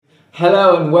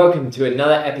Hello and welcome to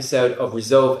another episode of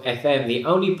Resolve FM, the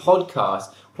only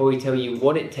podcast where we tell you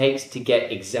what it takes to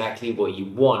get exactly what you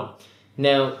want.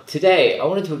 Now, today I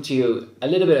want to talk to you a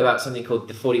little bit about something called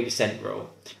the 40%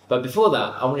 rule. But before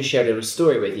that, I want to share a little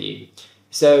story with you.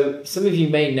 So, some of you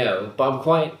may know, but I'm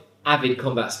quite avid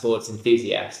combat sports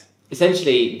enthusiast.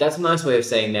 Essentially, that's a nice way of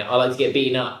saying that I like to get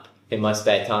beaten up in my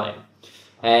spare time.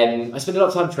 I spend a lot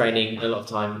of time training and a lot of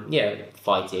time,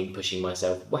 fighting, pushing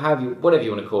myself, whatever you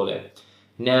want to call it.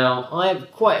 Now, I'm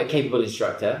quite a capable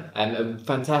instructor, a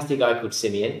fantastic guy called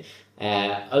Simeon.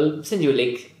 I'll send you a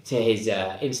link to his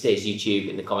Insta, his YouTube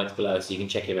in the comments below so you can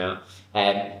check him out.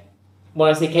 When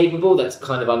I say capable, that's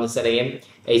kind of underselling him.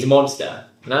 He's a monster,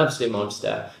 an absolute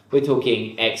monster. We're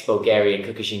talking ex-Bulgarian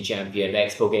Kyokushin champion,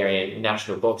 ex-Bulgarian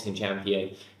national boxing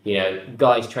champion,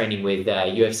 guys training with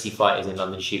UFC fighters and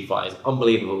London shoot fighters.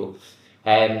 Unbelievable.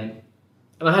 And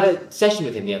I had a session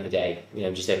with him the other day,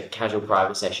 just a casual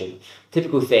private session.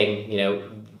 Typical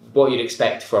thing, what you'd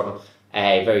expect from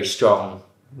a very strong,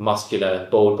 muscular,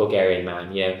 bald Bulgarian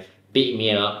man, beating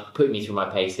me up, putting me through my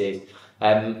paces.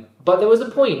 But there was a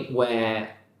point where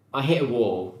I hit a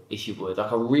wall, if you would,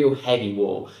 like a real heavy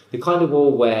wall. The kind of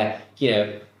wall where,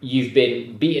 you've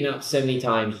been beaten up so many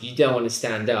times, you don't want to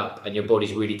stand up and your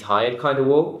body's really tired kind of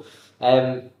wall.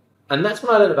 And that's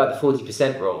when I learned about the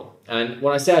 40% rule. And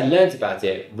when I say I learned about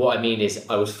it, what I mean is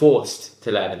I was forced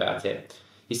to learn about it.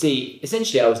 You see,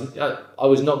 essentially I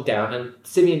was knocked down and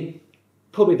Simeon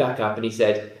pulled me back up and he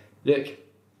said, look,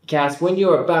 Cass, when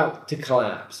you're about to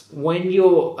collapse, when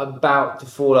you're about to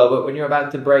fall over, when you're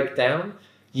about to break down,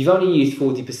 you've only used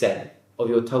 40% of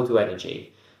your total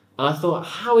energy. And I thought,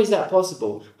 how is that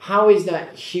possible? How is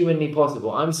that humanly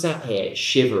possible? I'm sat here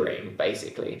shivering,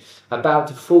 basically, about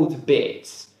to fall to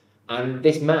bits. And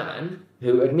this man,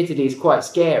 who admittedly is quite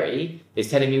scary, is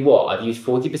telling me what? I've used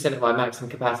 40% of my maximum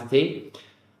capacity.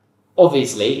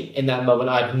 Obviously, in that moment,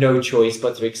 I had no choice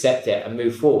but to accept it and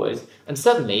move forward. And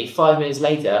suddenly, 5 minutes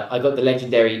later, I got the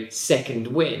legendary second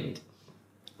wind.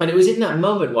 And it was in that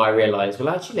moment where I realised,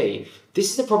 well, actually,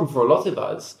 this is a problem for a lot of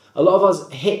us. A lot of us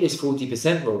hit this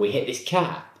 40% rule, we hit this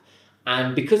cap.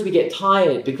 And because we get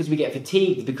tired, because we get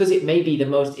fatigued, because it may be the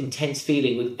most intense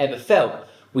feeling we've ever felt,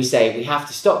 we say, we have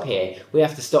to stop here, we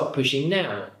have to stop pushing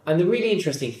now. And the really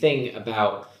interesting thing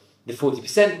about the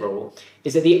 40% rule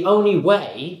is that the only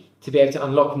way to be able to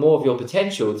unlock more of your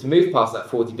potential, to move past that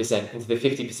 40% into the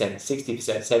 50%, 60%,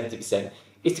 70%,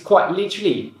 is to quite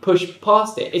literally push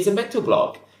past it. It's a mental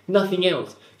block, nothing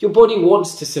else. Your body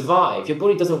wants to survive. Your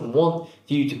body doesn't want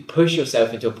you to push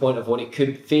yourself into a point of what it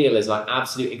could feel as like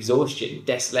absolute exhaustion,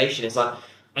 desolation.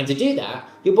 And to do that,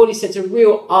 your body sets a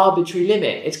real arbitrary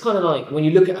limit. It's kind of like when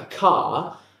you look at a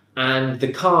car and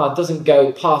the car doesn't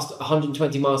go past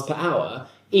 120 miles per hour,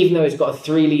 even though it's got a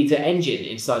 3-litre engine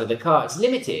inside of the car, it's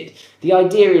limited. The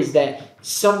idea is that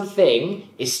something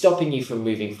is stopping you from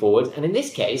moving forward, and in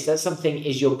this case, that something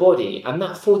is your body, and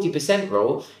that 40%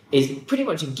 rule is pretty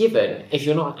much a given if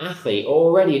you're not an athlete or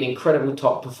already an incredible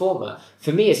top performer.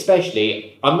 For me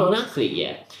especially, I'm not an athlete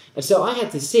yet, and so I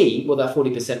had to see what that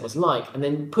 40% was like and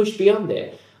then push beyond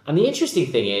it. And the interesting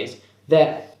thing is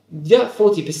that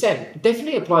 40%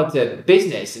 definitely applied to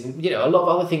business and a lot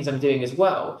of other things I'm doing as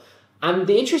well. And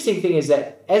the interesting thing is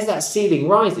that as that ceiling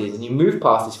rises and you move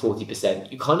past this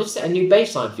 40%, you kind of set a new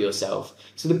baseline for yourself.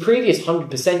 So the previous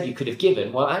 100% you could have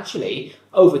given, well, actually,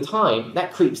 over time,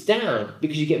 that creeps down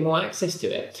because you get more access to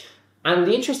it. And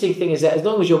the interesting thing is that as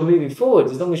long as you're moving forward,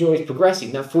 as long as you're always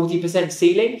progressing, that 40%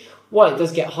 ceiling, while it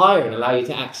does get higher and allow you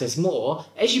to access more,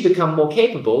 as you become more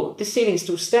capable, the ceiling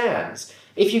still stands.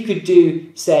 If you could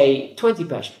do, say, 20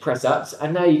 press-ups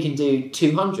and now you can do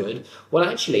 200, well,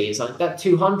 actually, it's like that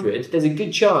 200, there's a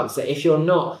good chance that if you're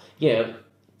not,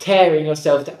 tearing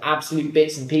yourself to absolute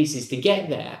bits and pieces to get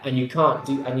there and you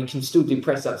can still do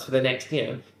press-ups for the next,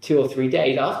 2 or 3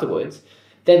 days afterwards,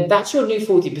 then that's your new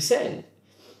 40%.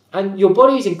 And your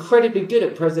body is incredibly good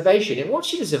at preservation. It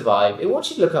wants you to survive. It wants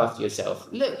you to look after yourself.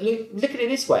 Look at it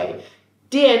this way.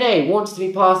 DNA wants to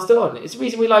be passed on. It's the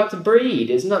reason we like to breed.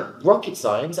 It's not rocket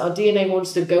science. Our DNA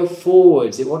wants to go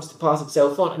forwards. It wants to pass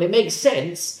itself on. And it makes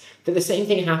sense that the same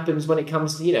thing happens when it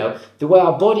comes to, the way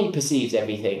our body perceives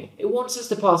everything. It wants us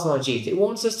to pass on our genes. It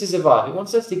wants us to survive. It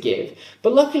wants us to give.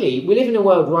 But luckily, we live in a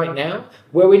world right now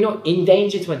where we're not in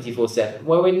danger 24/7,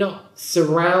 where we're not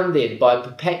surrounded by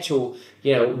perpetual,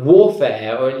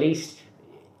 warfare, or at least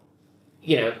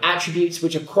attributes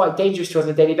which are quite dangerous to us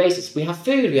on a daily basis. We have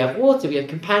food, we have water, we have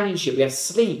companionship, we have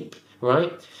sleep,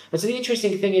 right? And so the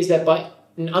interesting thing is that by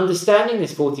understanding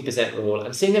this 40% rule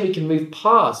and seeing that we can move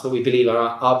past what we believe are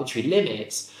our arbitrary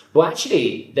limits, well,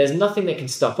 actually, there's nothing that can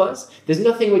stop us. There's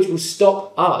nothing which will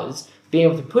stop us being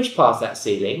able to push past that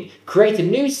ceiling, create a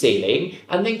new ceiling,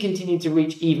 and then continue to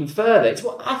reach even further. It's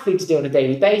what athletes do on a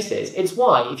daily basis. It's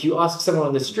why if you ask someone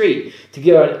on the street to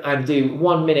go and do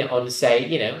 1 minute on,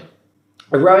 say,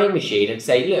 a rowing machine and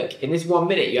say, look, in this 1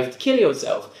 minute, you have to kill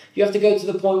yourself. You have to go to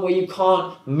the point where you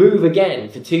can't move again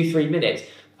for 2-3 minutes.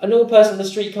 A normal person on the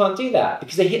street can't do that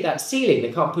because they hit that ceiling.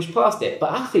 They can't push past it.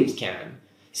 But athletes can.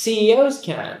 CEOs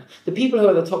can. The people who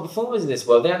are the top performers in this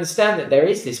world, they understand that there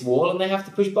is this wall and they have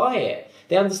to push by it.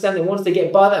 They understand that once they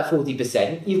get by that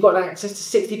 40%, you've got access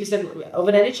to 60% of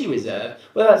an energy reserve.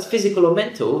 Whether that's physical or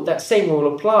mental, that same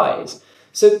rule applies.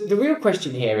 So the real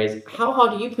question here is, how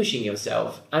hard are you pushing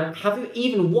yourself? And have you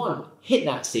even hit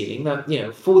that ceiling, that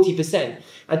 40%?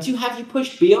 And have you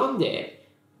pushed beyond it?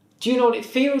 Do you know what it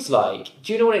feels like?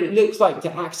 Do you know what it looks like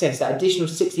to access that additional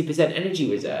 60% energy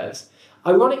reserves?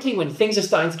 Ironically, when things are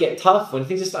starting to get tough, when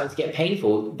things are starting to get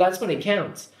painful, that's when it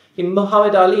counts.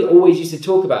 Muhammad Ali always used to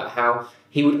talk about how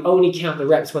he would only count the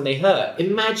reps when they hurt.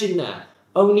 Imagine that.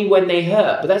 Only when they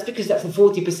hurt. But that's because that's the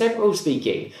 40% rule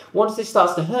speaking. Once it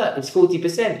starts to hurt, it's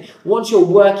 40%. Once you're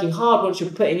working hard, once you're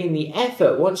putting in the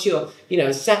effort, once you're,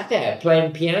 sat there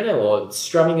playing piano or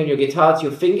strumming on your guitar till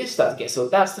your fingers start to get sore,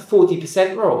 that's the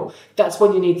 40% rule. That's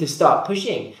when you need to start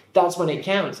pushing. That's when it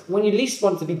counts. When you least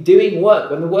want to be doing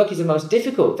work, when the work is the most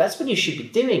difficult, that's when you should be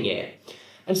doing it.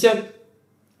 And so,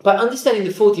 by understanding the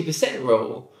 40%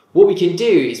 rule, what we can do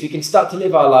is we can start to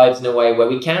live our lives in a way where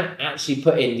we can actually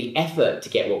put in the effort to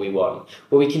get what we want,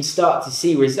 where we can start to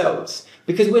see results.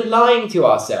 Because we're lying to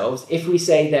ourselves if we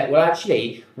say that, well,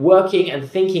 actually, working and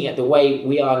thinking at the way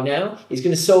we are now is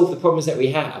going to solve the problems that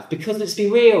we have. Because let's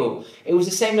be real, it was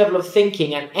the same level of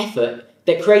thinking and effort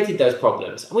that created those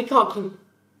problems. And we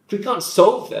can't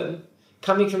solve them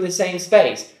coming from the same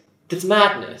space. That's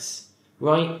madness,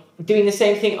 right? Doing the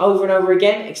same thing over and over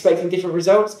again, expecting different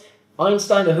results.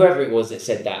 Einstein or whoever it was that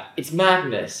said that. It's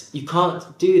madness. You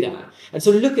can't do that. And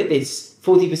so look at this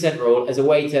 40% rule as a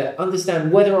way to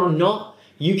understand whether or not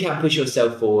you can push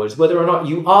yourself forwards, whether or not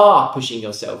you are pushing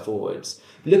yourself forwards.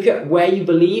 Look at where you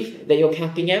believe that you're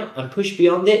capping out and push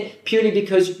beyond it purely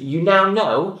because you now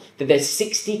know that there's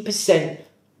 60%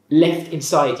 left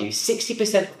inside you,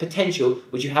 60% of potential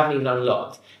which you haven't even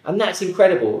unlocked. And that's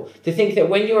incredible to think that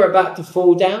when you're about to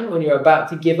fall down, when you're about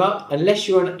to give up, unless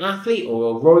you're an athlete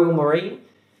or a Royal Marine,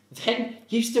 then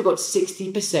you've still got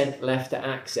 60% left to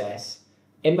access.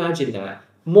 Imagine that.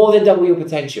 More than double your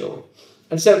potential.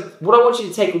 And so what I want you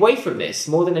to take away from this,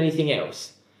 more than anything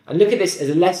else, and look at this as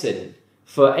a lesson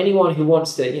for anyone who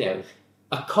wants to,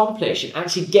 accomplish and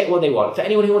actually get what they want, for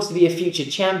anyone who wants to be a future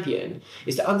champion,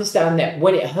 is to understand that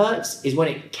when it hurts is when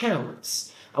it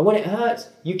counts. And when it hurts,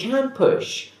 you can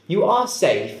push. You are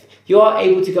safe. You are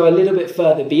able to go a little bit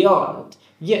further beyond.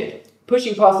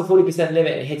 Pushing past the 40%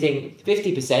 limit and hitting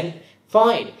 50%,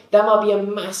 fine. That might be a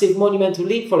massive monumental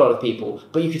leap for a lot of people,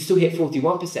 but you could still hit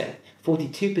 41%,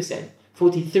 42%,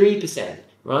 43%,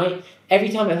 right? Every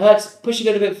time it hurts, push a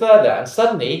little bit further, and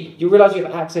suddenly you realize you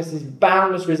have access to this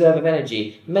boundless reserve of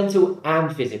energy, mental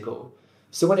and physical.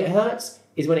 So when it hurts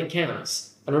is when it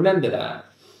counts. And remember that.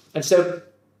 And so,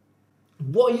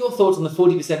 what are your thoughts on the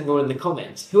 40% rule in the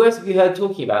comments? Who else have you heard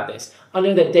talking about this? I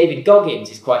know that David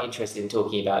Goggins is quite interested in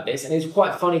talking about this, and it's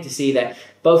quite funny to see that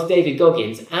both David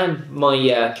Goggins and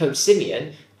my coach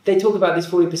Simeon, they talk about this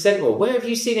 40% rule. Where have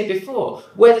you seen it before?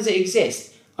 Where does it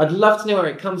exist? I'd love to know where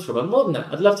it comes from. And more than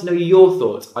that, I'd love to know your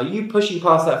thoughts. Are you pushing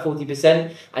past that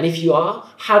 40%? And if you are,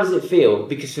 how does it feel?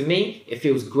 Because for me, it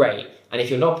feels great. And if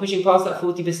you're not pushing past that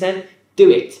 40%, do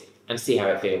it and see how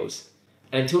it feels.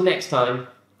 And until next time,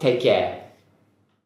 take care.